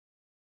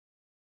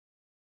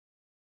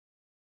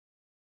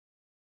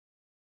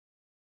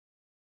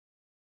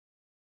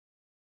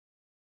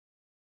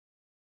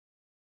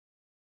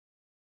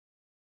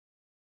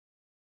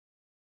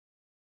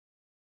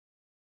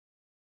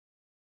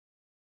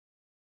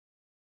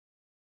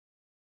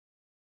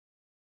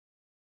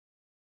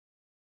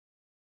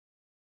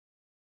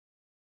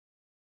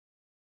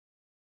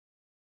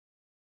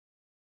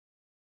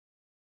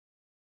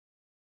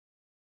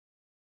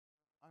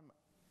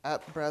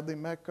at Bradley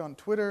Meck on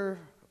Twitter,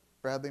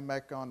 Bradley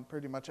Meck on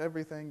pretty much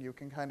everything. You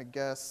can kind of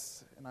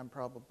guess, and I'm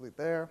probably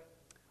there.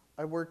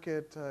 I work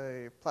at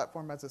a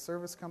platform as a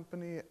service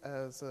company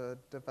as a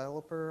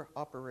developer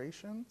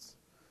operations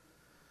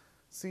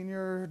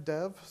senior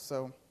dev,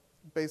 so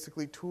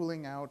basically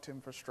tooling out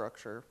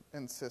infrastructure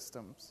and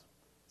systems.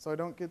 So I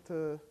don't get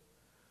to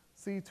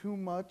see too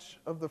much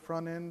of the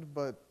front end,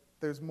 but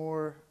there's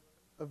more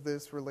of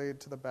this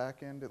related to the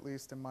back end, at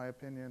least in my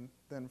opinion,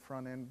 than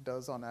front end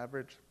does on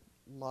average.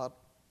 A lot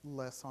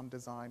less on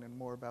design and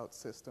more about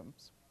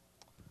systems.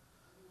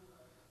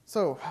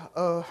 So,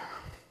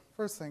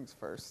 first things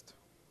first,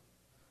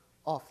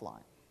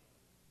 offline.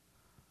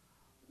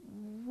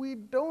 We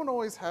don't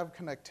always have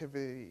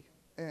connectivity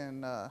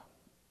in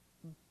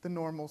the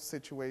normal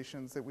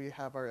situations that we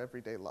have our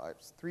everyday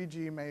lives.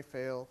 3G may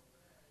fail.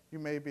 You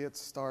may be at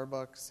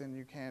Starbucks and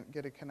you can't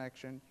get a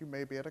connection. You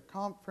may be at a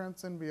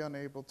conference and be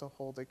unable to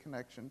hold a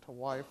connection to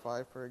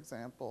Wi-Fi, for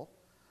example.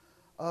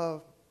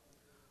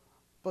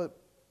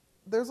 But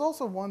there's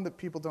also one that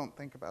people don't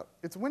think about.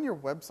 It's when your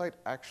website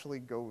actually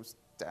goes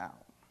down.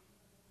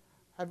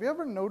 Have you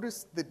ever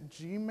noticed that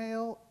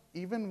Gmail,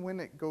 even when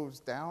it goes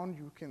down,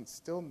 you can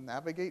still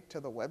navigate to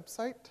the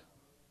website?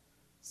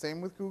 Same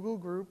with Google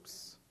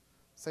Groups,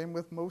 same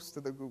with most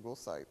of the Google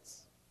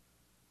sites.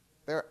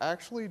 They're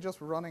actually just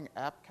running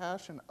app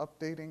cache and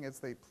updating as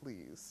they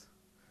please.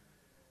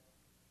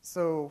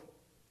 So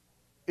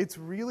it's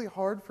really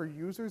hard for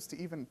users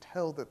to even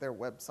tell that their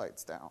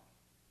website's down.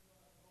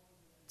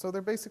 So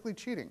they're basically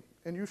cheating,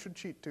 and you should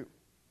cheat too.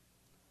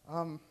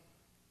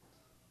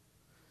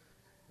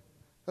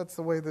 That's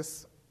the way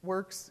this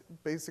works.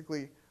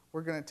 Basically,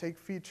 we're going to take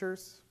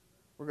features,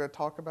 we're going to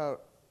talk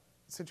about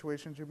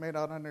situations you may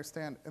not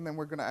understand, and then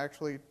we're going to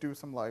actually do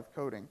some live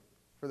coding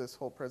for this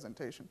whole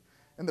presentation.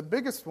 And the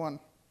biggest one,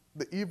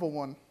 the evil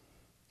one,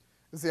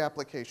 is the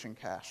application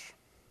cache.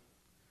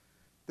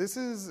 This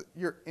is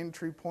your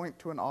entry point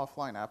to an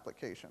offline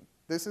application.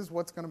 This is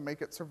what's going to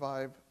make it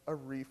survive a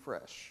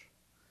refresh.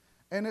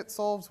 And it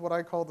solves what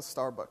I call the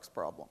Starbucks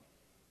problem.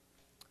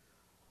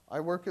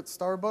 I work at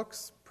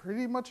Starbucks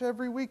pretty much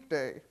every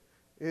weekday.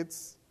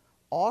 It's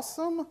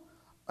awesome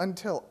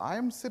until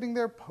I'm sitting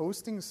there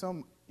posting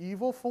some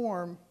evil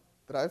form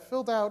that I've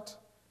filled out,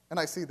 and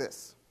I see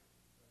this.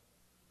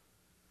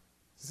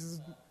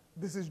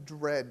 This is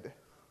dread.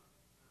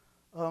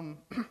 And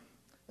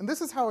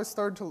this is how I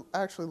started to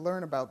actually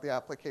learn about the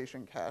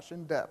application cache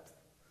in depth.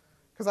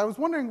 Because I was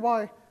wondering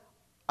why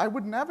I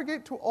would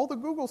navigate to all the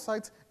Google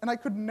sites, and I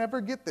could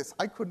never get this.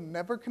 I could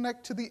never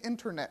connect to the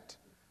internet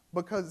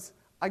because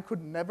I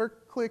could never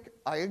click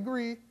I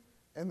agree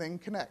and then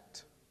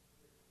connect.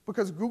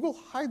 Because Google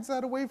hides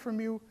that away from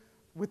you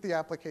with the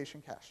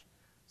application cache.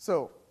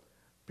 So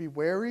be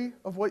wary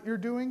of what you're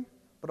doing,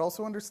 but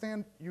also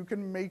understand you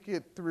can make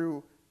it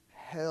through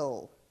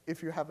hell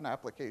if you have an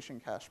application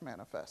cache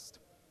manifest.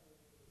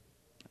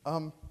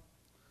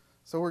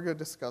 So we're going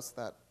to discuss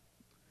that.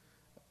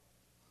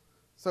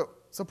 So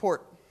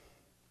support.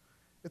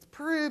 It's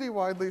pretty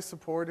widely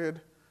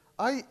supported.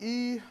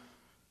 IE,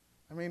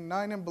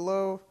 9 and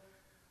below,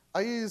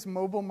 IE's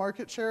mobile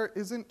market share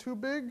isn't too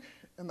big,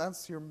 and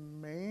that's your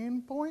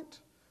main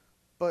point.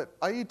 But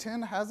IE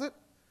 10 has it.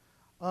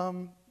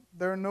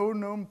 There are no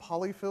known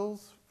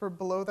polyfills for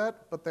below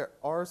that, but there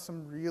are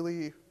some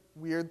really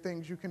weird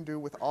things you can do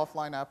with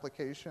offline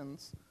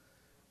applications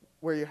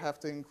where you have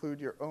to include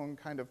your own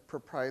kind of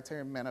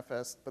proprietary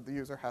manifest, but the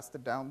user has to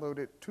download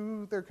it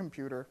to their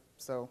computer,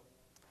 so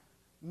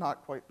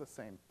not quite the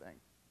same thing.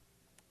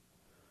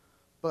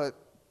 But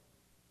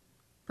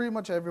pretty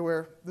much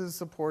everywhere, this is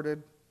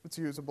supported. It's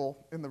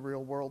usable in the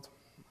real world.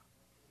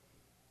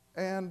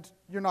 And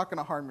you're not going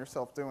to harm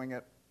yourself doing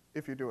it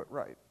if you do it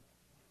right.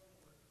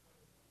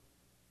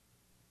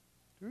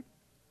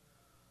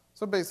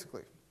 So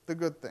basically, the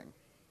good things.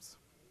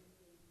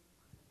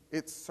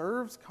 It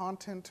serves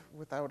content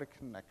without a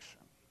connection.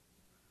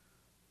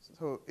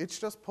 So it's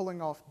just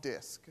pulling off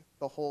disk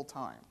the whole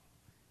time.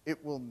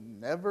 It will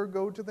never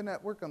go to the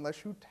network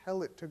unless you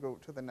tell it to go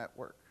to the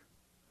network.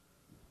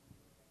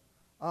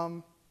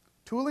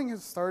 Tooling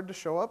has started to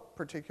show up,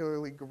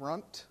 particularly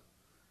Grunt,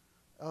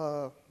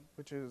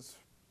 which is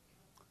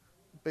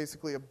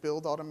basically a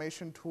build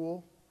automation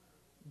tool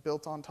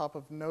built on top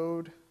of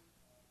Node,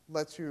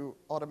 lets you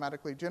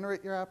automatically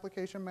generate your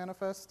application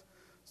manifest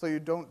so you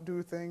don't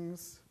do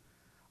things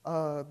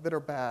that are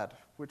bad,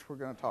 which we're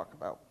going to talk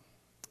about.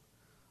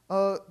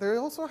 They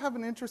also have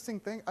an interesting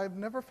thing I've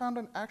never found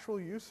an actual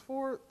use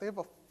for. They have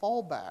a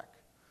fallback.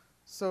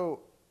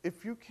 So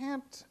if you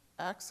can't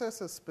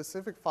access a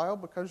specific file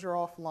because you're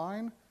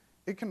offline,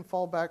 it can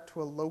fall back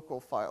to a local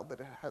file that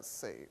it has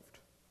saved.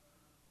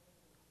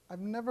 I've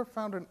never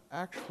found an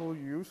actual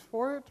use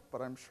for it,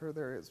 but I'm sure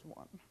there is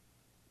one.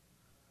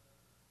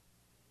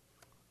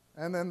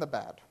 And then the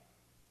bad.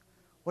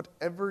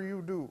 Whatever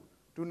you do,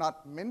 do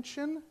not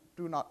mention,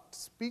 do not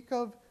speak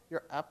of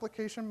your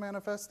application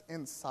manifest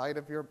inside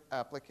of your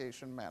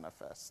application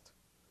manifest.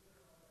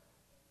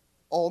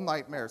 All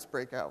nightmares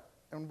break out,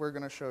 and we're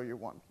going to show you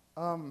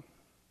one.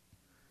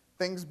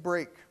 Things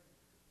break.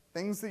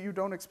 things that you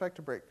don't expect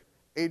to break.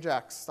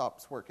 Ajax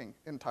stops working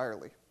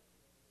entirely.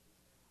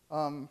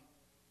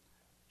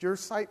 Your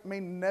site may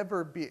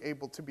never be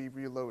able to be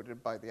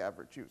reloaded by the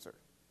average user.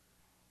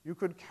 You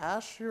could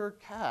cache your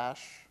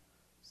cache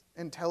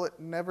and tell it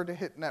never to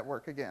hit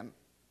network again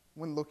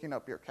when looking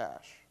up your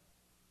cache.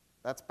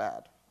 That's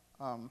bad.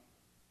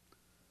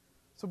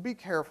 So be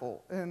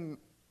careful and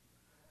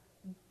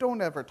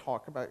don't ever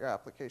talk about your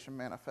application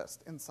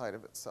manifest inside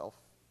of itself.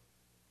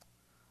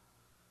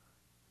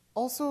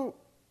 Also,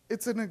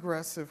 it's an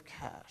aggressive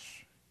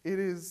cache. It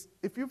is,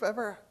 if you've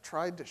ever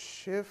tried to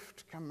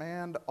shift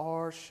Command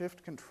R,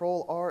 shift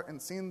Control R,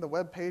 and seen the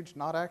web page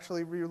not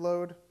actually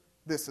reload,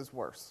 this is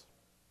worse.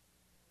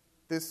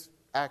 This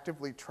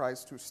actively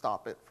tries to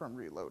stop it from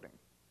reloading.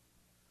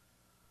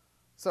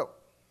 So,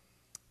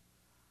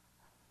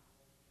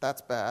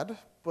 that's bad,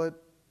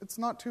 but it's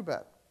not too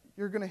bad.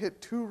 You're going to hit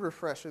 2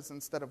 refreshes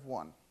instead of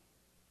 1.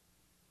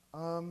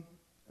 And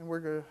we're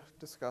going to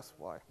discuss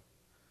why.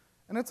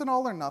 And it's an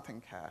all or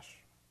nothing cache.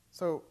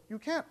 So you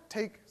can't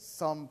take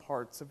some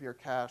parts of your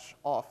cache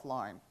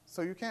offline.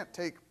 So you can't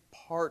take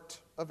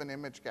part of an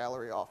image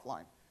gallery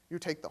offline. You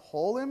take the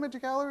whole image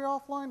gallery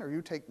offline, or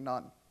you take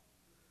none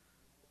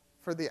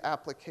for the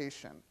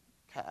application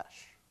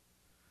cache.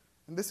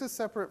 And this is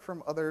separate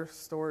from other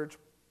storage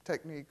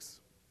techniques.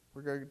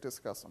 We're going to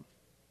discuss them.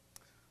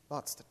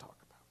 Lots to talk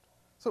about.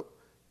 So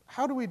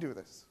how do we do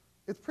this?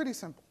 It's pretty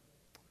simple.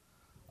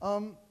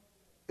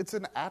 It's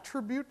an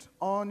attribute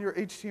on your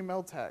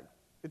HTML tag.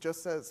 It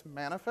just says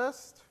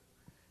manifest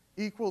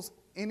equals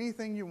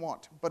anything you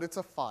want, but it's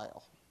a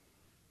file.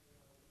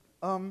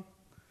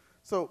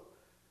 So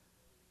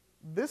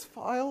this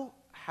file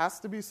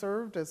has to be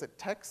served as a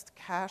text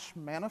cache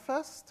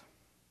manifest.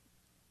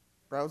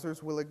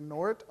 Browsers will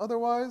ignore it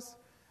otherwise,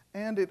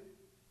 and it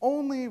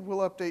only will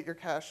update your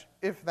cache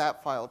if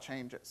that file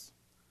changes.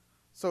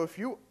 So if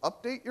you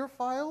update your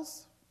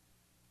files,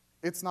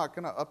 it's not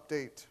going to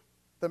update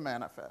the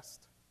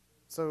manifest.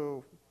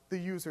 So the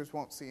users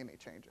won't see any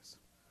changes.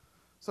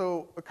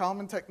 So a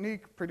common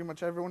technique, pretty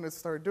much everyone has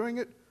started doing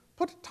it,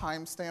 put a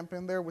timestamp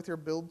in there with your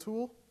build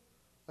tool.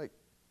 Like,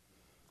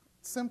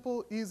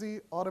 simple,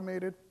 easy,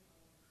 automated.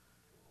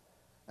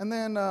 And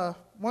then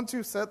once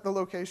you set the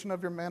location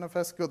of your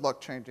manifest, good luck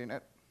changing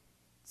it.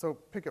 So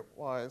pick it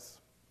wise.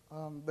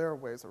 There are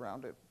ways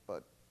around it,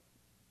 but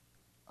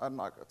I'm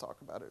not going to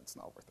talk about it. It's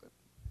not worth it.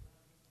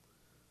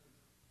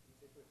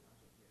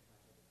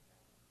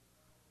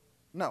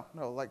 No,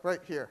 like right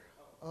here.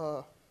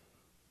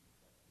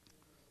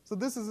 So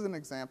this is an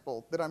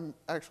example that I'm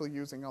actually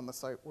using on the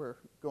site we're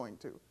going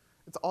to.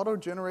 It's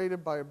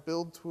auto-generated by a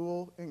build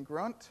tool in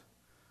Grunt.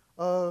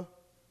 It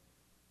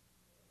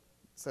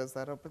says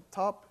that up at the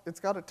top. It's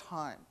got a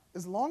time.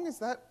 As long as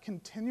that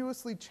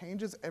continuously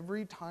changes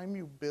every time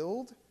you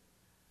build,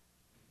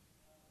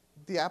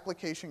 the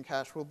application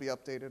cache will be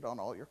updated on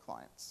all your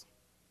clients.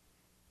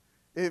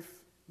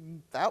 If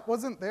that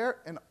wasn't there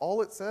and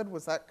all it said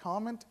was that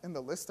comment in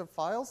the list of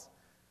files,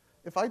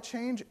 if I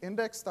change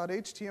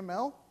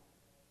index.html,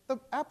 the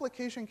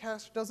application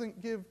cache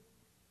doesn't give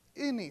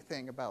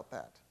anything about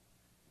that.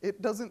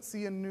 It doesn't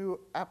see a new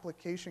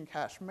application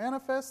cache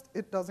manifest.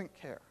 It doesn't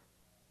care.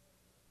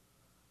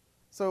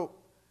 So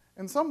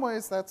in some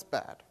ways, that's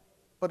bad.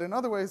 But in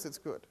other ways, it's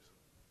good.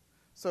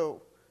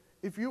 So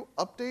if you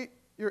update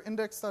your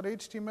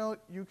index.html,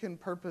 you can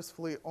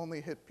purposefully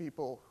only hit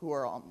people who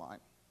are online.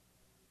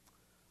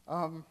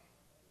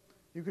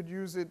 You could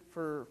use it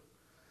for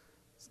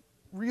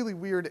really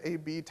weird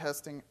A/B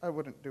testing. I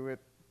wouldn't do it.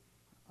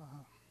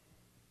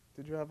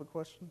 Did you have a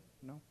question?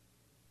 No?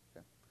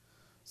 Okay.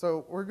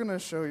 So we're going to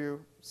show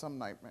you some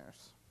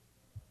nightmares.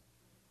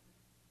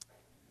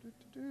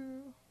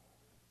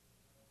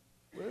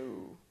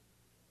 Whoa.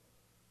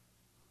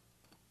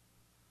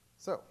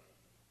 So,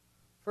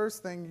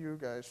 first thing you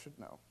guys should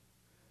know.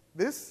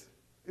 This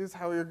is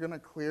how you're going to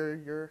clear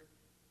your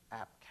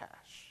app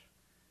cache.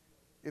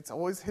 It's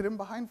always hidden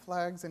behind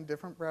flags in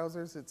different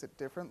browsers. It's at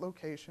different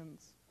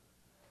locations.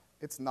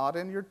 It's not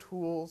in your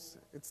tools.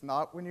 It's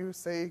not when you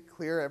say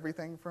clear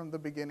everything from the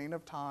beginning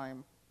of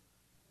time.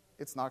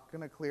 It's not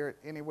going to clear it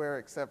anywhere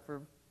except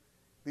for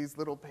these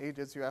little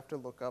pages you have to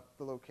look up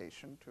the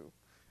location to.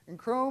 In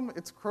Chrome,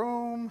 it's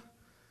Chrome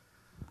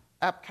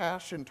app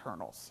cache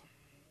internals.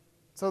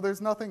 So there's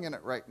nothing in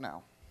it right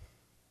now.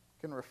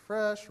 We can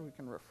refresh.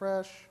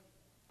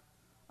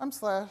 I'm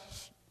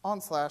on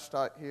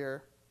Slashdot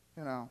here,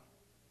 you know.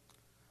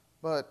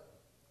 But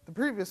the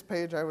previous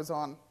page I was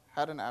on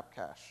had an app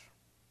cache.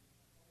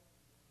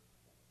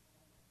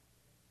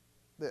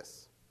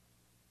 This.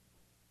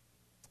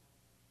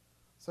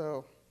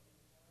 So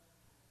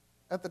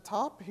at the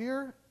top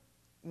here,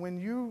 when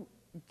you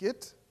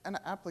get an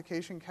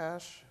application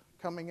cache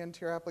coming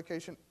into your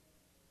application,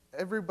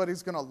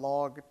 everybody's going to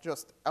log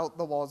just out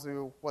the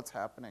wazoo what's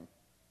happening.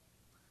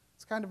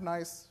 It's kind of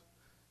nice.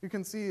 You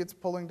can see it's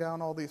pulling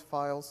down all these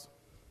files.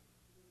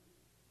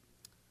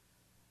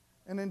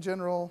 And in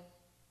general,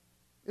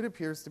 it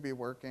appears to be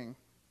working.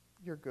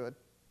 You're good.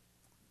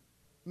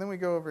 And then we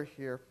go over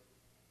here.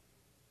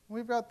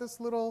 We've got this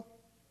little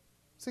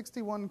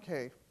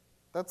 61K.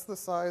 That's the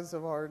size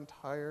of our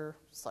entire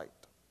site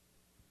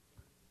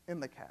in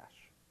the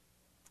cache.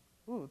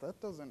 Ooh, that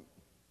doesn't,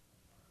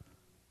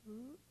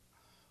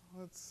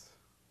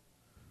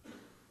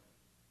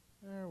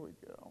 there we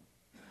go.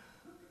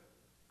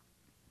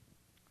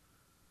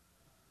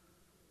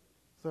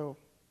 So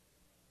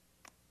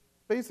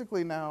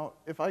basically now,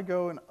 if I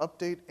go and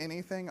update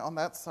anything on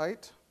that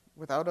site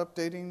without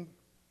updating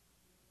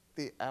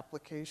the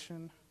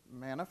application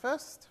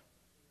manifest,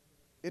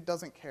 it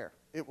doesn't care.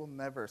 It will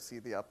never see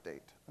the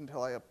update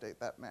until I update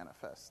that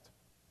manifest.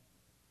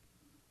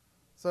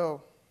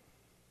 So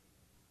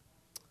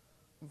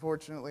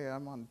unfortunately,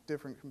 I'm on a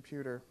different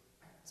computer,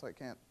 so I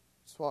can't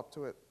swap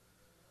to it.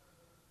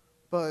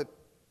 But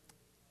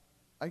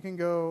I can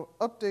go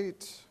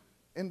update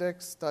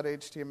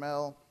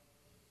index.html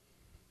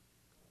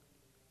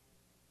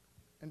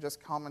and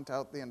just comment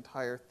out the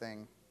entire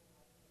thing,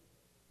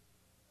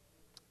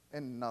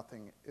 and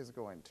nothing is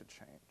going to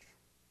change.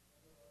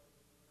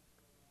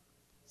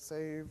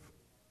 Save,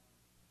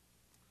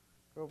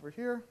 go over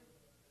here,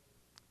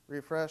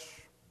 refresh.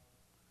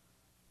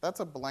 That's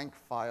a blank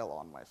file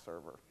on my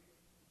server,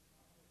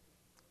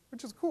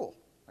 which is cool.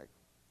 Like,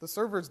 the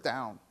server's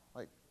down.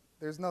 Like,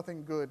 there's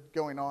nothing good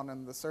going on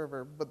in the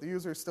server, but the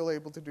user's still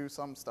able to do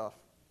some stuff.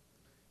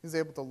 He's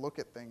able to look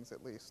at things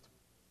at least.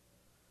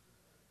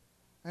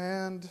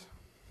 And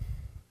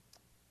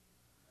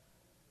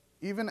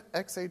even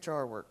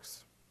XHR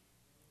works.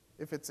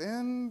 If it's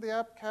in the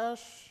app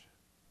cache,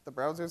 the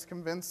browser's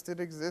convinced it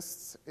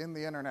exists in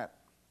the internet.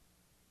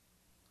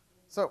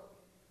 So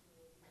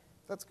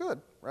that's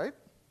good, right?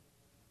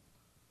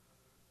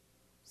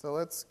 So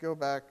let's go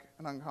back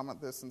and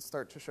uncomment this and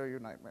start to show you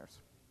nightmares.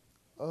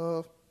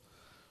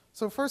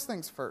 So first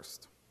things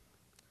first.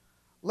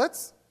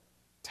 Let's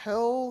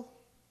tell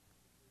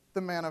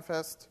the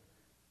manifest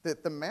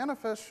that the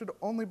manifest should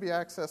only be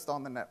accessed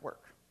on the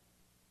network.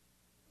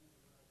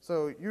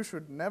 So you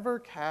should never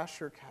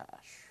cache your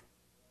cache.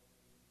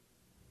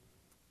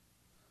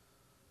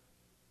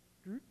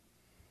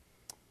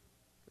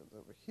 Goes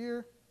over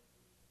here.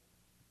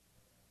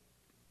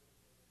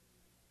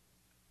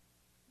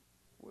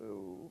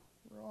 Whoa,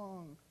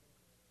 wrong.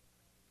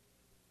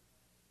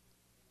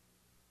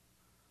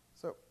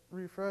 So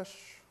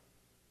refresh.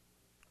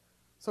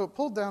 So it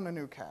pulled down a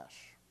new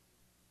cache.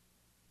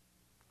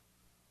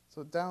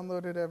 So it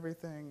downloaded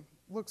everything,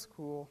 looks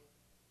cool.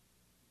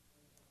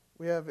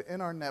 We have in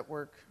our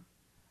network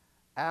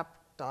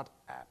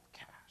app.appcache.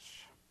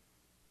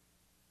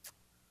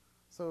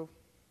 So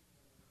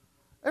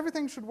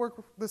everything should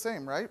work the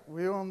same, right?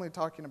 We're only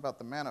talking about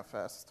the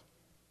manifest.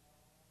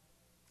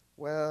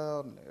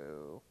 Well,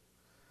 no.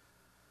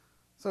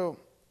 So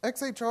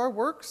XHR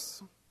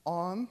works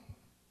on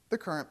the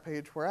current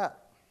page we're at.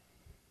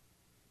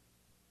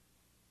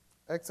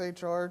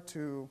 XHR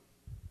to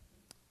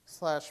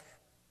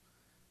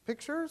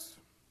 /pictures,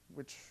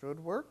 which should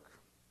work,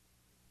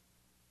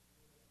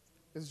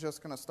 is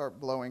just going to start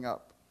blowing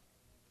up.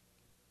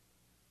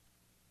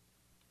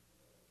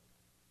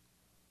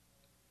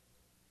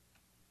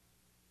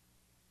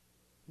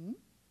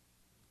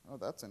 Oh,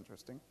 that's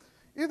interesting.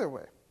 Either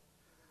way,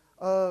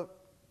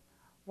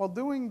 while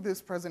doing this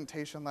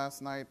presentation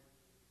last night,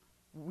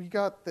 we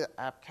got the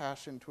app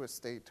cache into a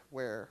state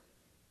where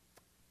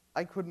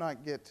I could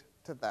not get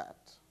to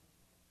that.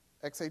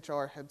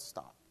 XHR had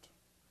stopped.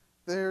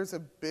 There's a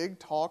big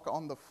talk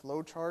on the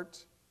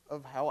flowchart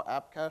of how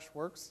app cache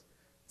works.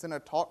 It's in a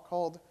talk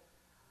called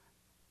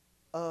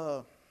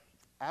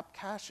App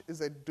Cache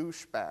is a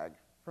Douchebag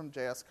from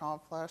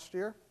JSConf last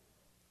year.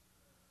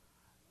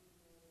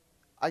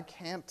 I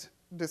can't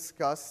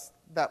discuss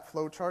that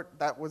flowchart.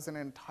 That was an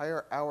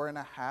entire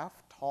hour-and-a-half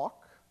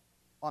talk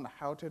on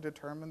how to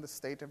determine the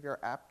state of your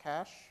app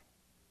cache.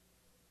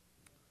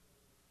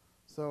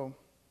 So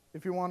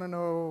if you want to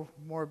know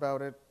more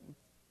about it,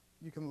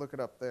 you can look it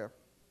up there.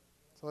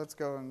 So let's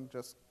go and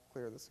just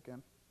clear this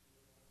again.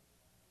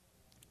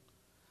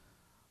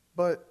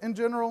 But in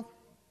general,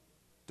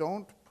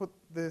 don't put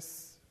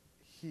this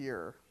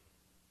here.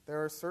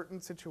 There are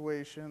certain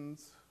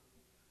situations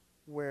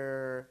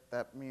where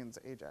that means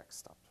Ajax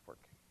stops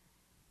working.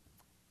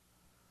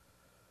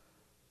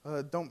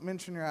 Don't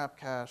mention your app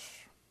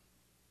cache.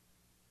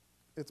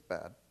 It's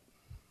bad.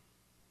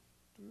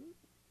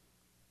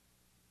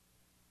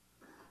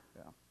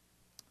 Yeah.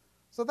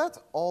 So that's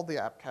all the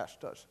app cache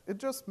does. It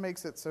just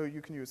makes it so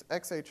you can use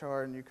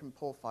XHR and you can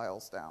pull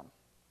files down.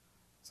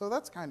 So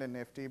that's kind of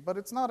nifty, but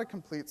it's not a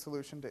complete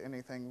solution to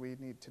anything we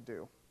need to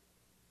do.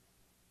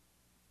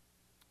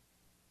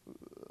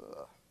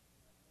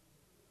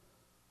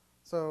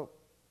 So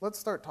let's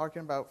start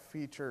talking about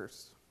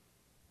features.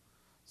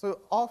 So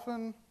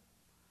often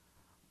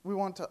we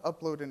want to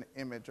upload an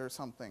image or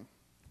something.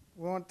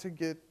 We want to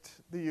get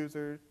the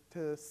user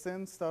to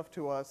send stuff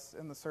to us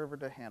and the server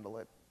to handle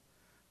it.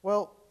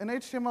 Well, in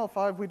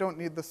HTML5, we don't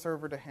need the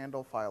server to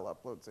handle file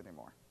uploads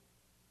anymore.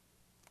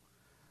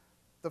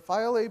 The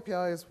file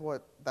API is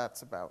what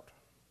that's about.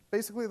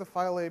 Basically, the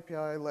file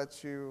API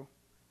lets you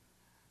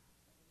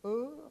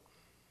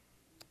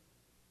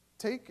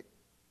take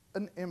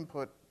an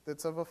input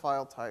that's of a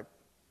file type,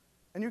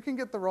 and you can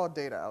get the raw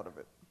data out of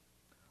it.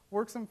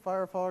 Works in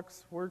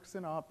Firefox, works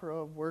in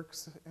Opera,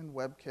 works in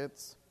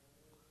WebKits.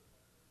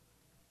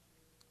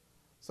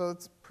 So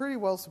it's pretty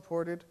well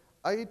supported.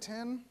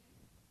 IE10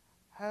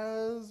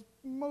 has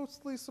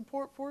mostly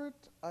support for it.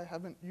 I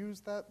haven't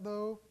used that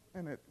though,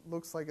 and it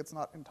looks like it's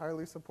not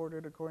entirely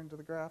supported according to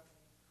the graph.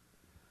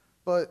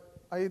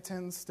 But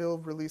IE10's still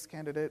release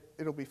candidate,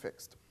 it'll be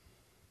fixed.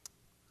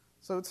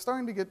 So it's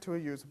starting to get to a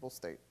usable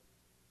state.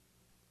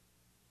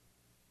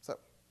 So,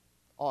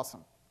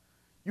 awesome.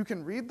 You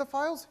can read the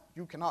files,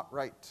 you cannot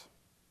write.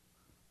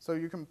 So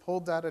you can pull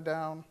data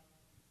down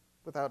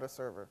without a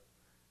server.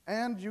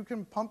 And you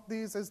can pump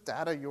these as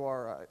data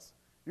URIs.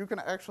 You can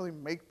actually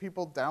make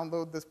people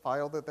download this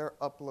file that they're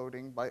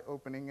uploading by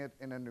opening it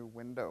in a new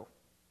window.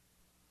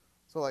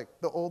 So like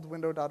the old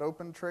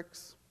window.open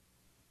tricks,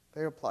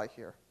 they apply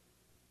here.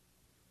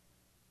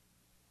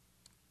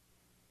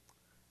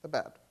 The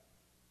bad.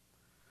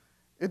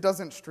 It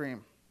doesn't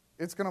stream.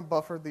 It's going to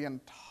buffer the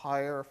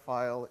entire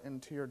file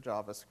into your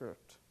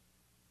JavaScript.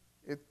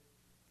 If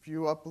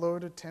you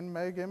upload a 10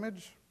 meg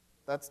image,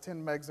 that's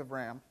 10 megs of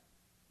RAM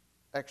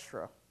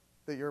extra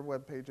that your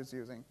web page is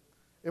using.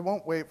 It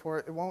won't wait for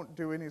it. It won't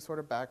do any sort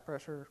of back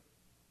pressure.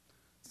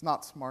 It's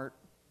not smart,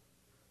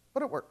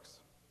 but it works.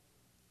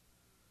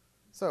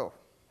 So,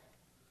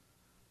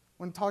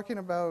 when talking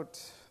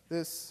about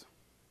this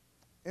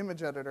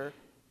image editor,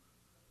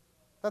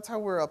 that's how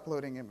we're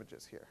uploading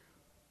images here.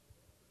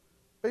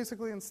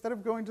 Basically, instead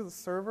of going to the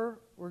server,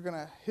 we're going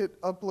to hit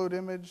upload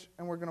image,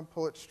 and we're going to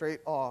pull it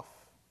straight off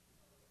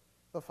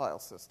the file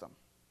system.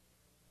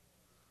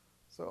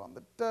 So on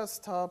the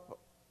desktop,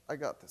 I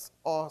got this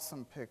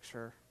awesome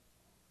picture.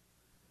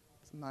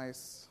 It's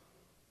nice,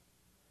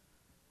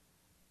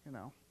 you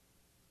know.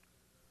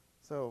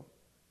 So,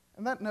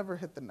 and that never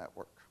hit the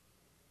network.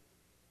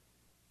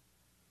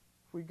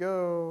 If we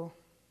go,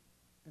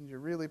 and you're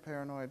really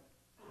paranoid,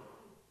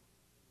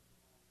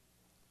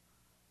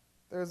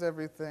 there's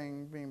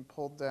everything being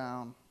pulled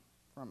down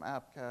from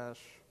app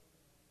cache.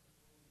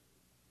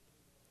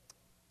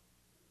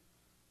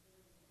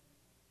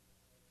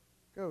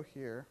 Go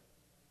here.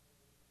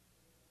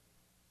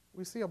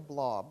 We see a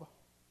blob.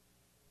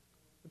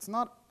 It's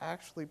not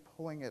actually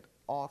pulling it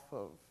off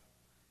of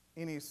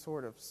any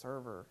sort of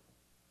server.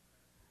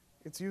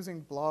 It's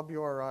using blob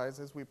URIs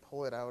as we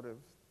pull it out of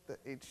the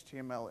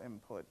HTML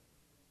input.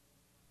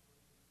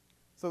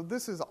 So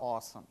this is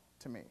awesome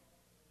to me.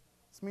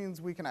 This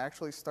means we can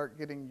actually start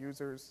getting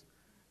users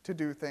to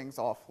do things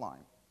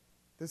offline.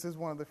 This is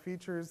one of the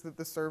features that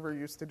the server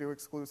used to do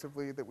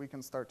exclusively that we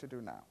can start to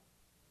do now.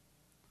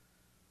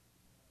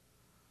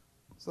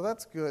 So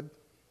that's good.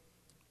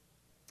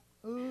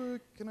 Can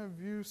I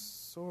view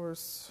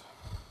source?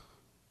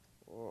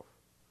 Oh,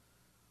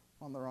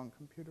 I'm on the wrong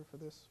computer for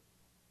this.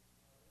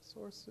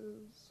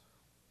 Sources.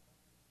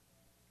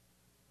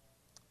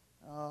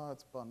 Oh,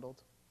 it's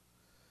bundled.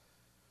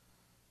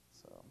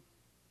 So,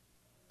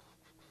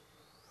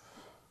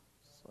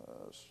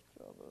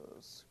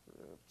 /javascript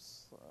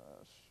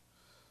 /source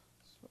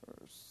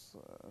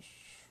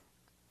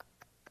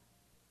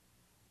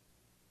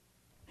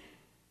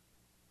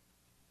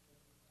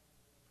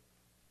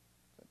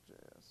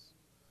 .js.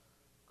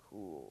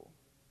 Cool.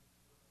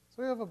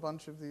 So we have a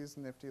bunch of these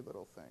nifty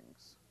little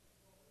things.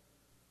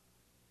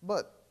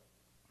 But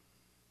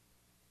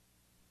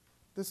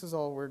this is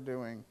all we're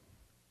doing.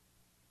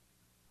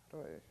 How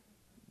do I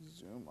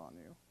zoom on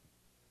you?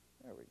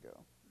 There we go.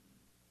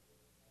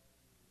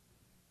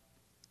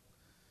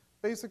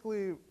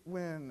 Basically,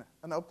 when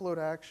an upload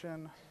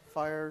action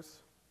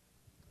fires,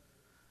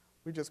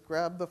 we just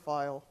grab the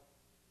file.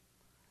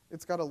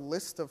 It's got a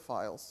list of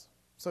files,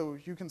 so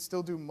you can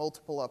still do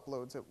multiple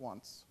uploads at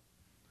once.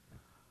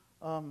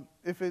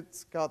 If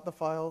it's got the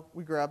file,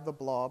 we grab the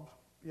blob.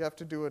 You have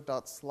to do a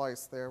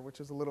 .slice there, which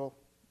is a little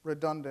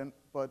redundant,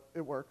 but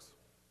it works.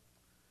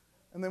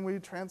 And then we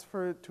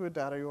transfer it to a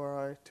data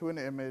URI, to an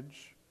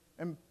image,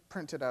 and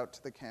print it out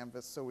to the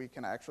canvas so we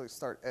can actually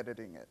start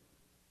editing it.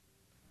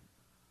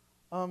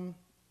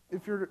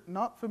 If you're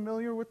not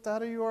familiar with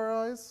data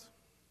URIs,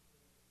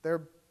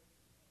 they're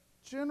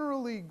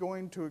generally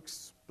going to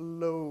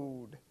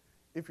explode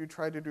if you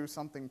try to do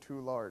something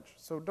too large.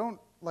 So don't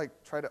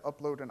try to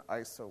upload an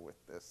ISO with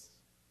this.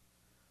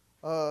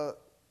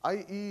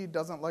 IE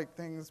doesn't like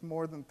things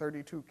more than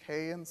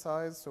 32K in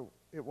size, so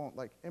it won't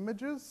like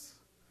images.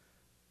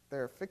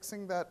 They're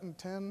fixing that in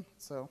 10,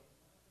 so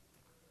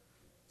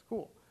it's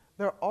cool.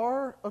 There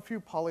are a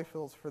few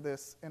polyfills for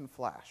this in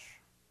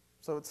Flash.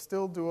 So it's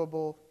still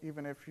doable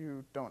even if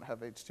you don't have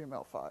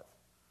HTML5.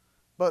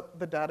 But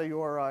the data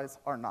URIs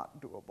are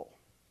not doable.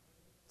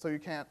 So you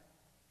can't,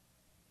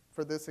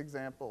 for this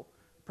example,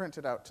 print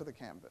it out to the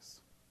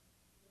canvas.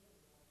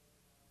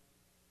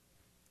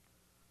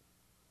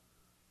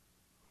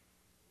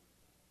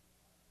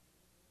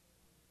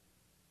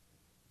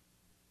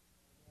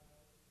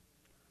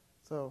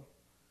 So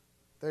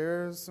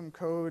there's some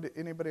code.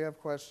 Anybody have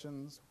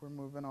questions? We're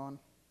moving on.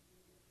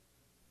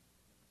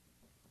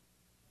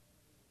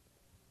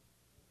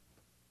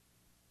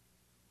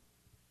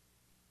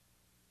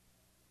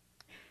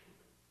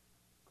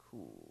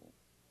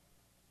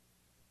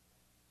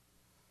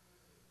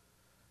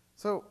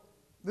 So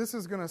this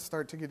is going to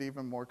start to get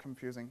even more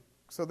confusing.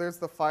 So there's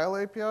the file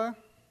API,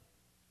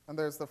 and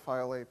there's the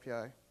file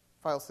API,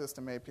 file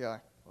system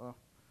API. Well,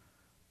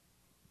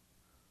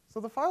 so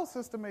the file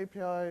system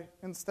API,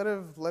 instead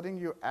of letting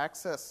you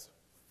access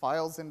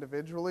files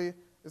individually,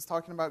 is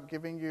talking about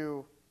giving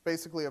you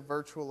basically a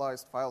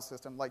virtualized file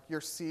system, like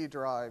your C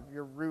drive,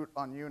 your root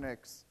on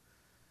Unix.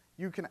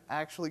 You can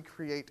actually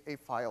create a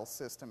file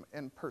system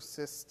and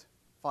persist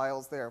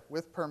files there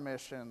with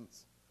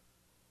permissions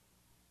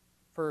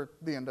for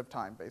the end of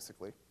time,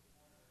 basically.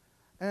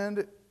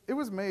 And it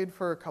was made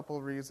for a couple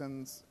of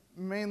reasons,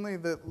 mainly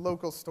that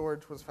local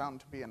storage was found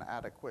to be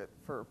inadequate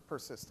for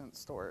persistent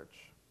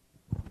storage.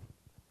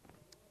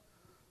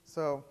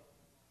 So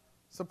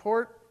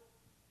support,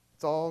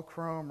 it's all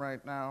Chrome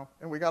right now.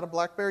 And we got a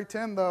BlackBerry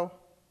 10, though.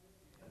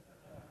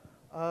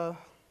 I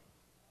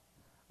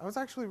was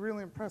actually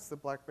really impressed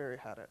that BlackBerry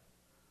had it.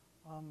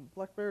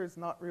 BlackBerry is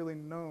not really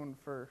known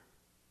for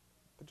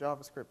the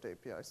JavaScript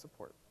API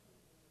support.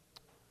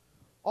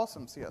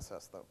 Awesome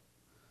CSS,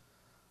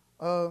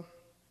 though.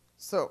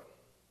 So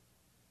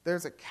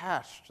there's a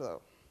cache,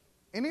 though.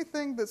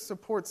 Anything that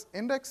supports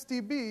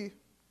IndexedDB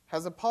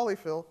has a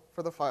polyfill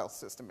for the file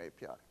system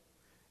API.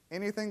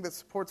 Anything that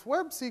supports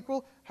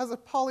WebSQL has a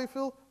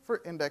polyfill for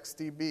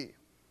IndexedDB.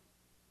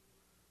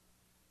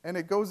 And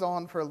it goes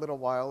on for a little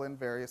while in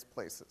various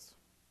places.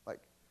 Like,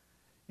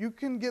 you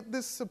can get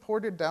this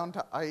supported down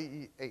to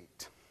IE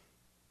 8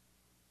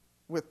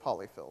 with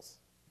polyfills.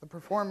 The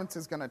performance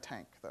is going to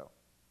tank, though,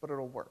 but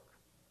it'll work.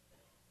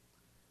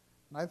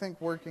 And I think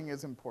working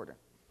is important.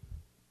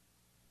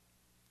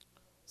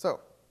 So,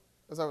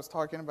 as I was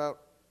talking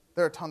about,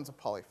 there are tons of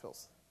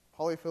polyfills.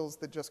 Polyfills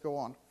that just go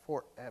on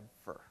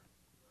forever.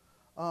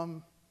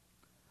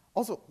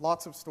 Also,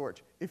 lots of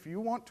storage. If you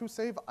want to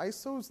save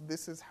ISOs,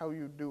 this is how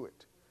you do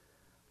it.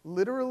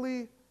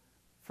 Literally,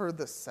 for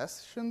the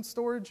session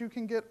storage you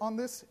can get on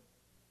this,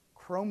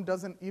 Chrome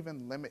doesn't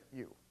even limit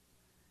you.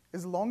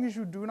 As long as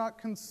you do not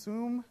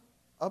consume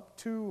up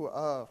to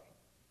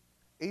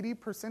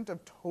 80%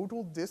 of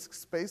total disk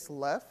space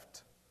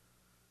left,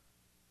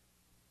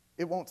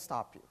 it won't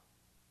stop you.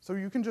 So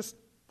you can just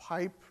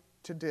pipe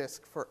to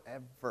disk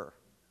forever.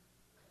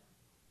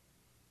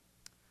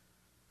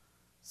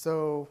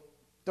 So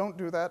don't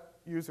do that.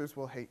 Users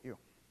will hate you.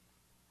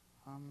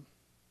 And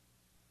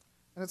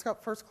it's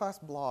got first-class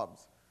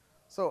blobs.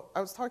 So I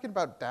was talking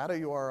about data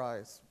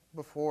URIs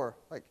before.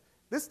 Like,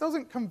 this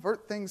doesn't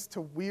convert things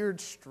to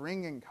weird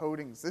string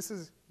encodings. This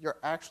is, you're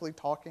actually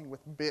talking with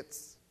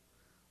bits.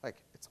 Like,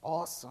 it's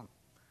awesome.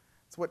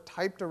 It's what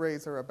typed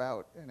arrays are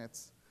about, and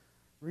it's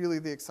really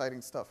the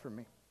exciting stuff for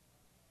me.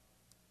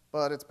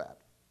 But it's bad.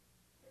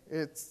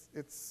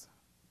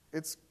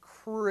 It's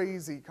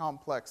crazy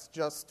complex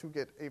just to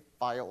get a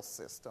file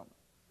system.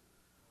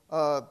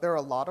 There are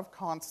a lot of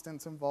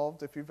constants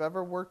involved. If you've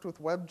ever worked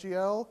with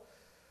WebGL,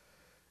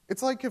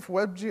 it's like if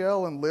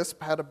WebGL and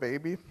Lisp had a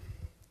baby.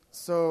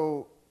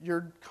 So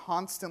you're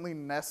constantly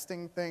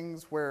nesting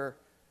things where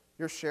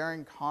you're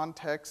sharing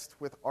context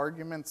with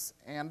arguments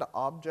and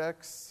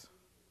objects.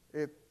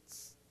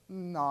 It's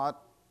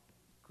not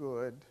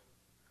good.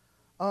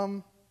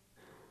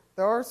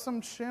 There are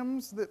some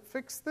shims that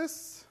fix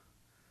this.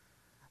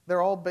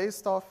 They're all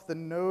based off the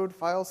Node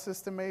file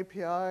system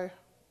API.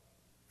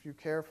 If you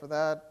care for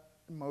that,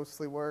 it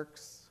mostly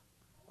works.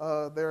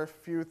 There are a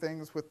few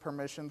things with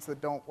permissions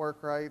that don't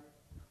work right,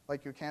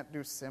 like you can't do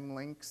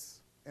symlinks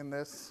in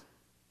this.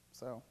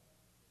 So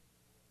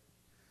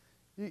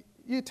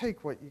you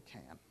take what you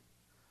can.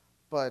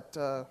 But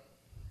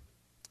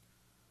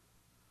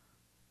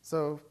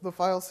so the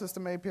file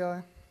system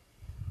API,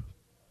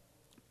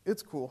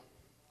 it's cool.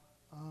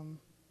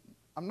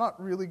 I'm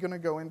not really going to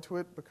go into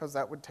it because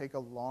that would take a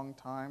long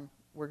time.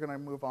 We're going to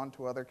move on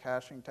to other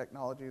caching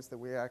technologies that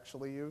we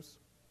actually use,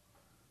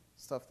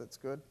 stuff that's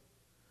good.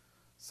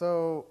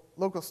 So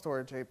local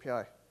storage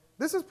API.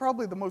 This is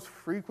probably the most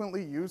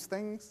frequently used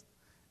things.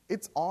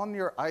 It's on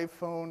your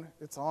iPhone.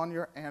 It's on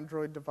your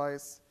Android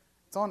device.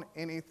 It's on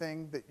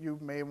anything that you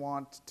may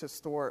want to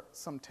store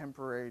some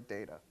temporary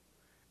data.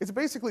 It's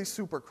basically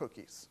super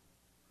cookies.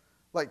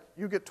 Like,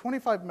 you get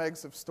 25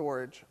 megs of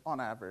storage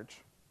on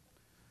average.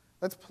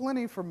 That's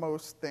plenty for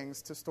most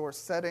things to store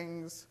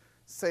settings,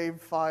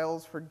 save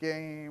files for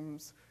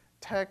games,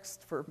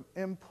 text for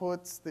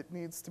inputs that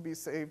needs to be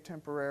saved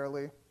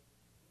temporarily.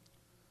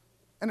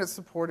 And it's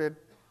supported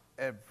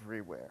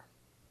everywhere.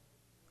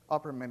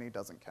 Opera Mini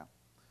doesn't count.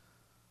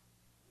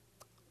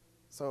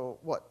 So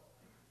what?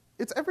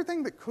 It's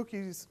everything that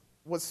cookies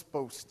was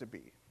supposed to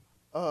be.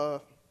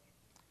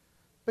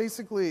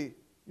 Basically,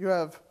 you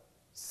have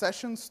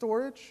session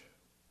storage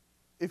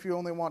if you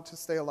only want to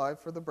stay alive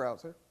for the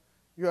browser.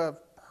 You have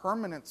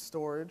permanent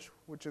storage,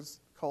 which is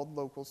called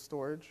local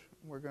storage.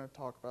 We're going to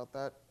talk about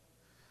that.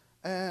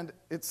 And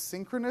it's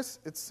synchronous.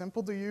 It's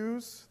simple to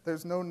use.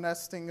 There's no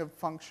nesting of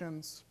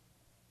functions.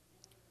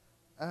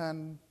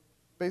 And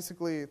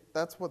basically,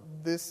 that's what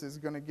this is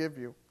going to give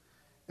you.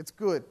 It's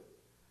good.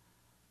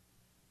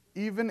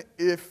 Even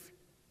if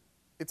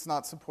it's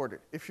not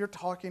supported. If you're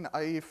talking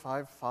IE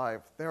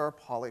 5.5, there are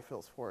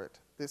polyfills for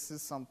it. This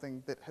is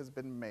something that has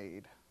been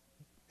made.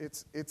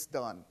 It's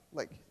done.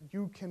 Like,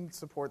 you can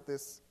support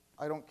this.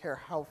 I don't care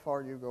how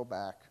far you go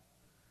back.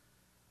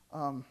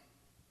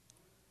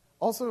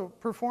 Also,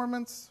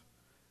 performance.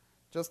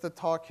 Just a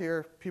talk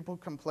here. People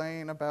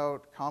complain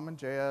about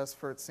CommonJS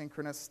for its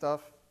synchronous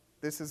stuff.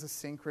 This is a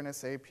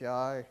synchronous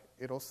API.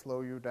 It'll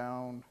slow you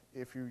down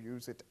if you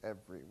use it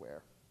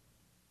everywhere.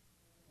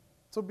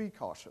 So be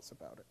cautious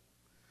about it.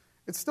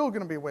 It's still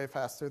going to be way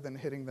faster than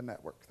hitting the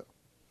network, though.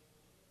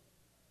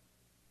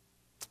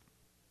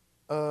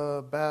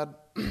 Bad.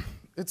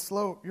 It's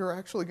slow. You're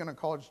actually going to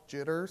cause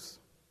jitters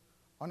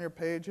on your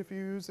page if you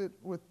use it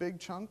with big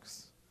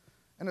chunks.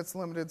 And it's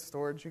limited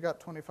storage. You got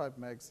 25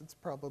 megs. It's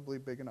probably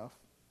big enough.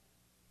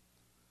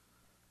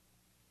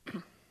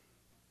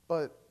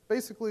 But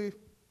basically,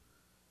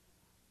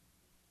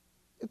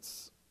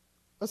 it's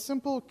a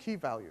simple key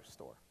value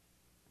store.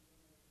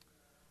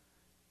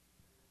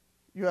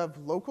 You have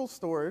local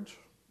storage,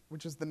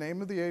 which is the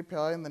name of the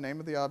API and the name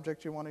of the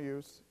object you want to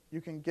use. You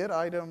can get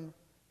item.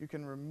 You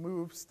can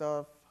remove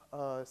stuff,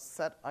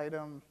 set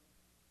item,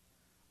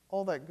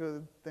 all that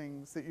good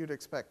things that you'd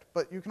expect.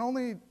 But you can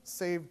only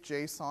save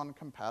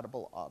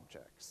JSON-compatible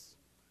objects.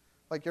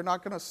 Like, you're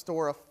not going to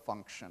store a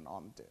function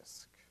on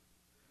disk.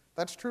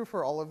 That's true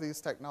for all of these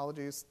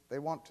technologies. They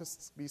want to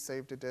be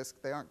saved to disk.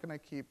 They aren't going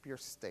to keep your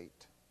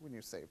state when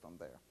you save them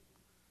there.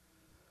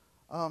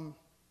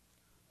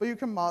 But you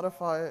can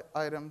modify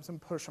items and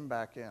push them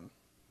back in.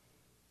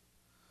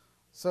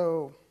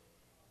 So,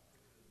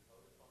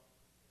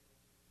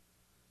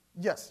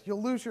 yes,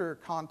 you'll lose your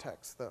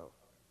context, though.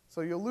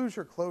 So you'll lose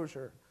your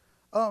closure.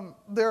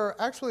 There are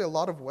actually a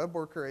lot of web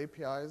worker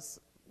APIs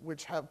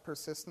which have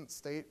persistent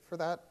state for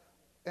that.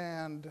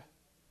 And I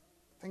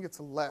think it's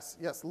less.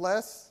 Yes,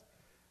 less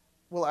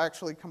will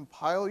actually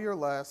compile your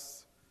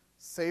less,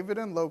 save it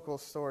in local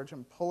storage,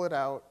 and pull it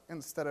out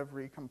instead of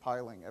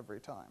recompiling every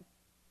time.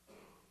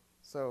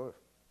 So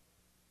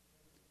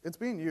it's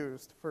being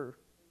used for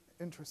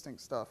interesting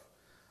stuff.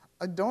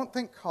 I don't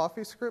think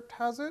CoffeeScript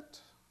has it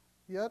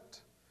yet.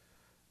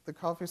 The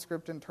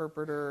CoffeeScript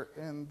interpreter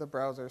in the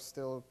browser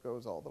still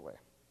goes all the way.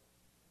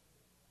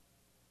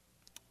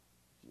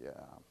 Yeah.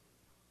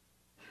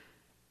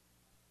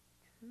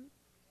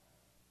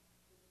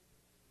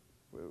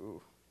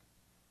 Woo.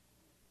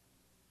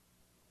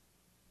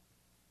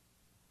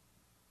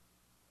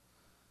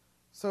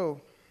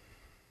 So,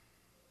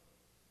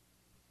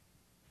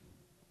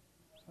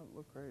 does that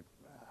look right?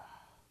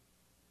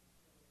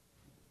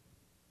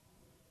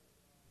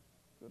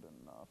 Good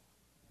enough.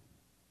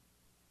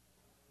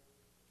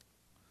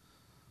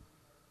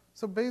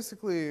 So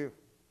basically,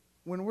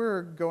 when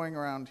we're going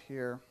around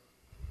here,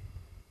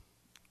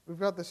 we've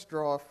got this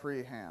draw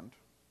freehand.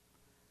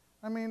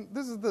 I mean,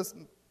 this is the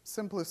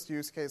simplest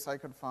use case I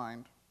could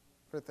find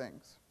for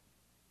things.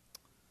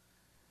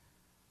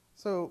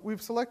 So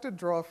we've selected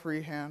draw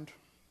freehand,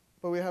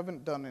 but we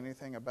haven't done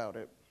anything about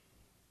it.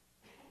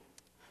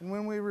 And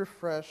when we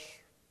refresh,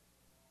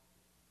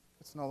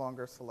 it's no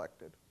longer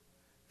selected.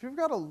 If you've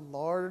got a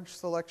large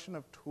selection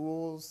of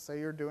tools, say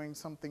you're doing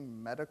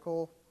something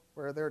medical,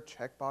 where there are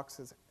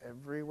checkboxes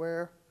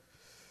everywhere,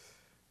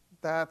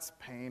 that's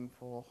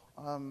painful.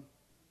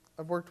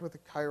 I've worked with a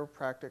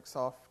chiropractic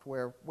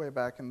software way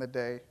back in the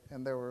day,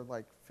 and there were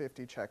like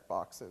 50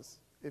 checkboxes.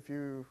 If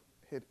you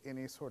hit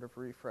any sort of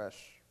refresh,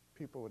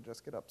 people would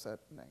just get upset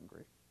and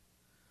angry.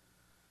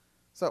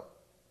 So,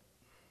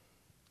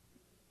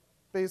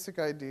 basic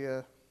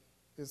idea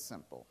is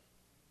simple.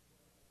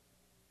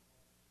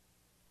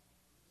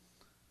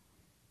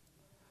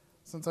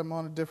 Since I'm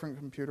on a different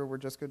computer, we're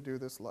just going to do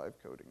this live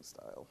coding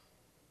style.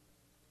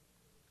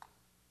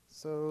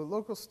 So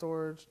local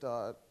storage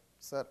dot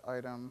set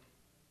item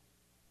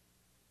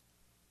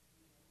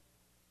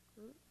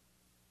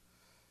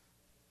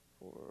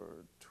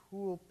for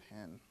tool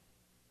pin.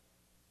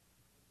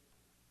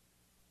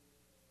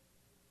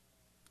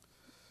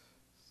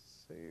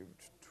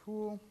 Saved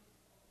tool.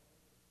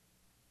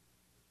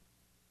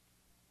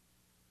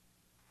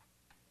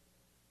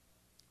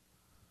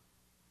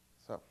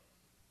 So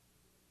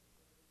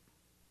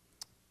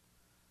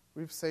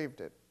we've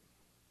saved it.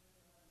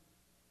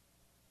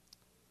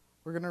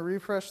 We're going to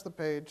refresh the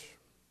page,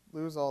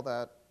 lose all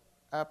that.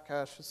 App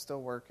cache is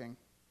still working.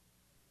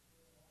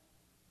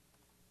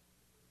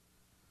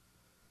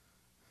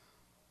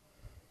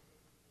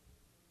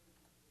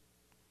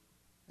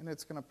 And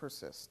it's going to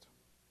persist.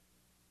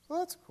 So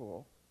that's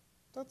cool.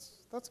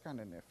 That's kind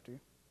of nifty.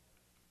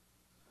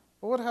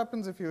 But what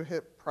happens if you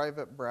hit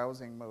private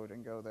browsing mode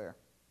and go there?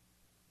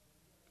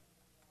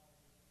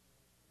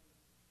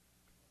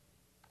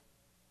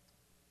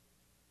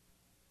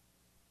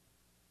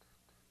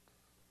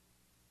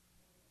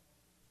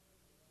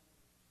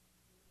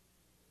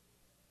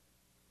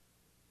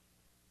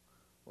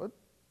 What?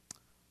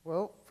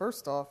 Well,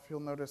 first off, you'll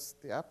notice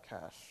the app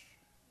cache.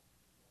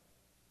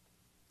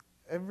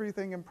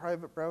 Everything in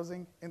private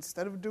browsing,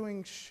 instead of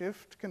doing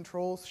Shift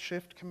Control,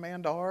 Shift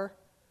Command R,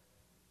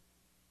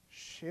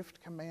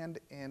 Shift Command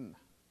N.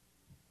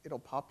 It'll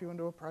pop you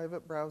into a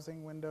private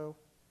browsing window.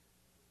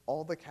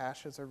 All the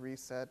caches are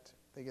reset.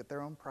 They get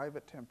their own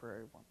private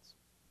temporary ones.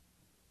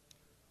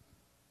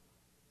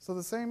 So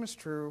the same is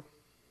true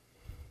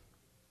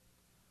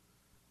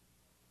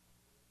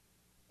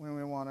when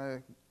we want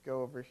to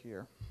go over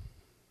here.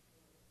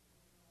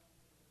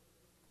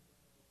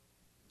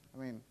 I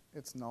mean,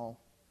 it's null.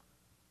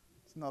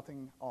 There's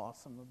nothing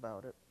awesome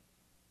about it.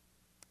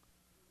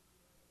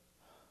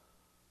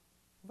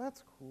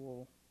 That's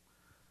cool.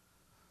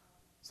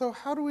 So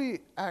how do we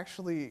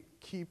actually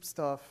keep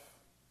stuff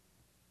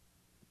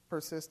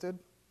persisted?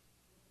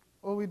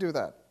 Well, we do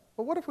that.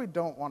 But what if we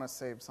don't want to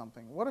save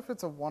something? What if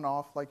it's a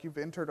one-off, like you've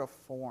entered a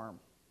form?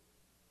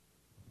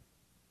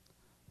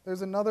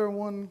 There's another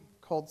one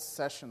called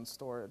session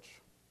storage.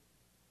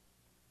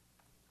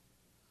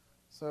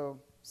 So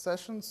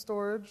session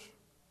storage,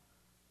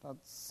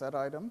 that's set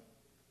item.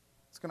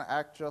 It's going to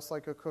act just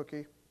like a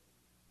cookie.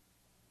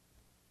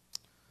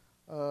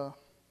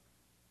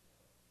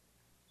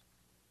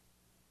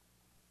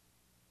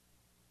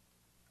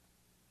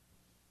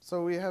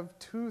 So we have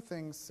two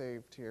things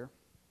saved here.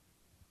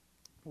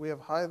 We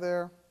have hi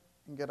there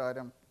and get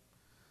item.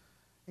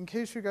 In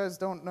case you guys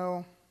don't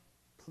know,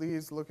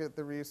 please look at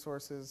the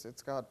resources.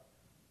 It's got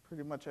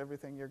pretty much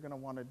everything you're going to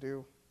want to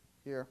do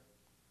here.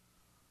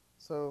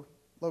 So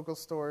local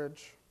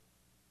storage,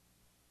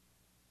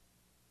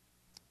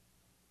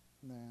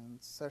 and then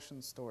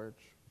session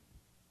storage.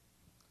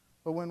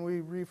 But when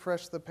we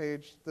refresh the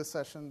page, the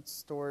session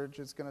storage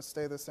is going to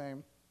stay the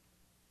same.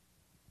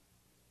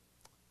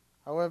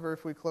 However,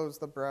 if we close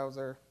the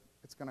browser,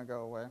 it's going to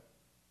go away.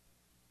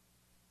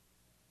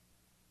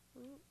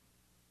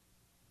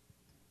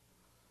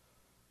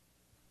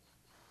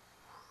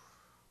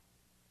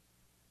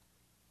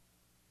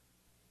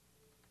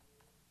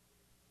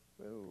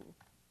 Whoa.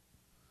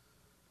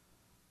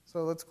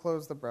 So let's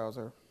close the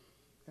browser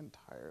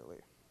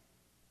entirely.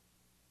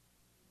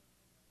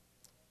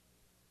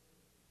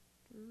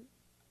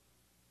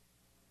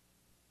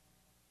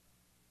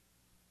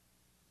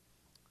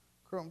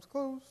 Chrome's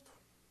closed.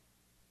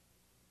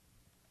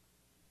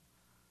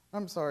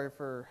 I'm sorry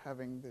for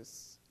having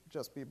this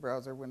just be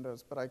browser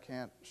windows, but I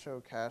can't show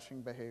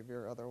caching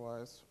behavior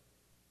otherwise.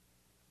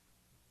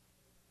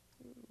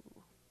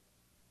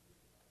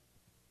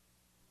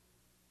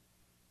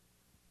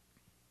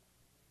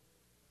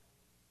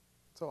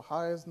 So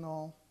hi is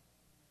null,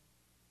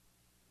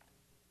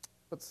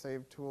 but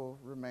save tool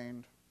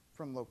remained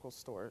from local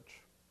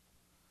storage.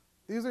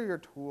 These are your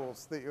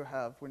tools that you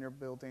have when you're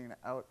building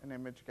out an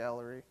image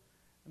gallery.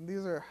 And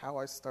these are how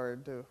I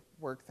started to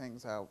work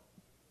things out.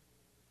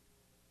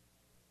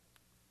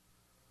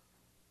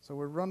 So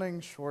we're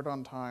running short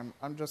on time.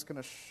 I'm just going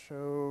to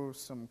show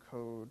some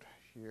code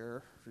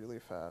here really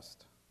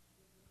fast.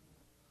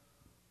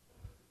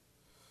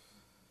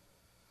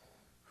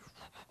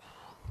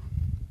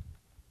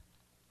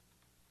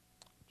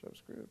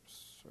 JavaScript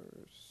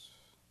source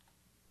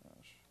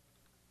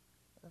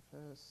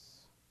fs.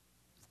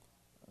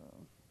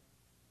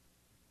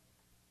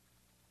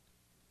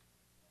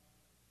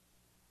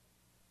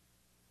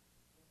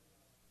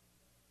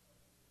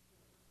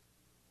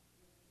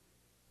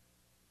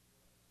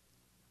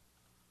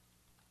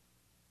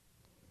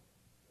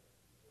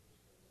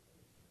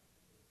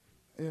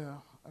 Yeah,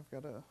 I've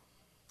got to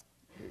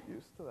get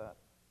used to that.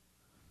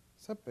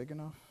 Is that big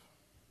enough?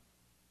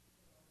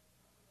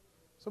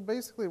 So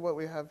basically what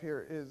we have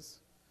here is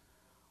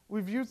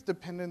I've used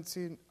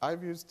dependency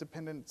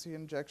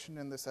injection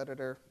in this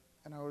editor,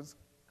 and I was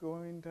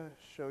going to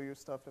show you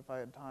stuff if I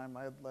had time.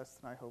 I had less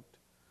than I hoped.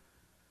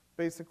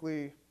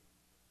 Basically,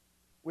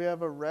 we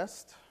have a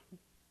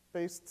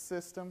REST-based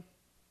system.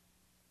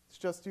 It's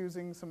just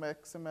using some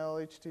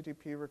XML,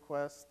 HTTP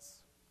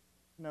requests,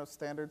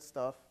 standard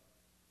stuff,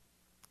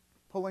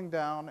 pulling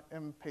down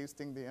and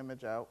pasting the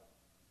image out.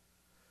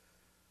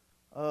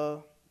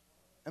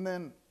 And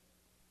then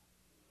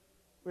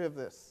we have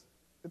this.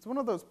 It's one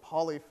of those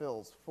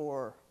polyfills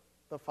for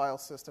the file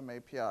system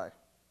API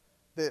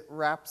that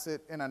wraps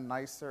it in a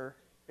nicer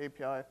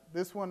API.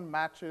 This one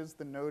matches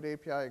the Node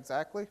API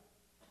exactly.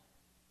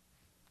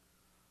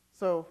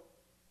 So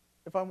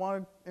if I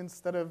wanted,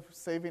 instead of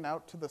saving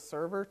out to the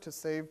server, to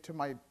save to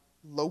my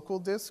local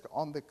disk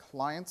on the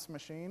client's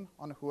machine,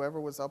 on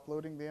whoever was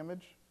uploading the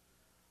image,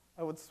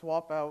 I would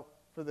swap out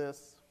for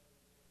this.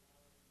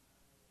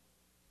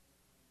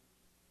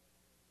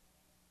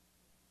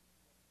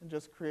 And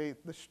just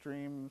create the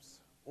streams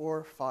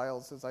or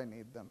files as I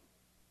need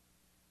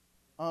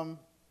them.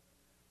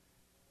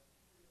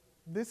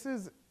 This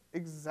is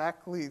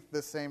exactly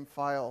the same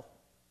file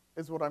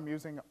as what I'm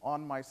using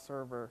on my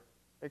server,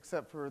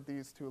 except for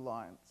these two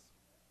lines.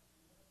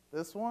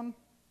 This one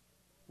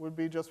would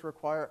be just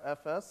require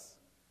fs,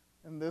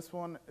 and this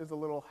one is a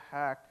little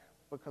hack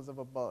because of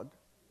a bug.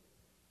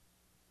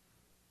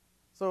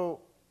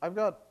 So I've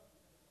got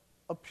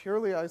a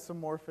purely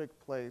isomorphic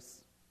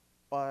place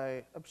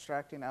by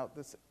abstracting out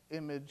this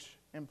image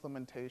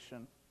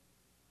implementation.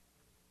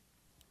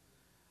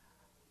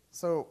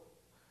 So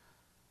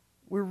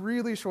We're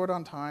really short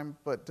on time,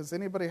 but does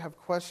anybody have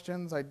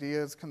questions,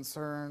 ideas,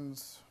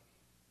 concerns,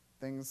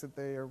 things that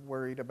they are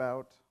worried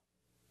about?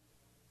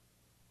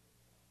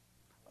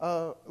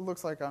 It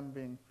looks like I'm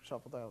being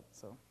shuffled out,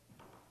 so.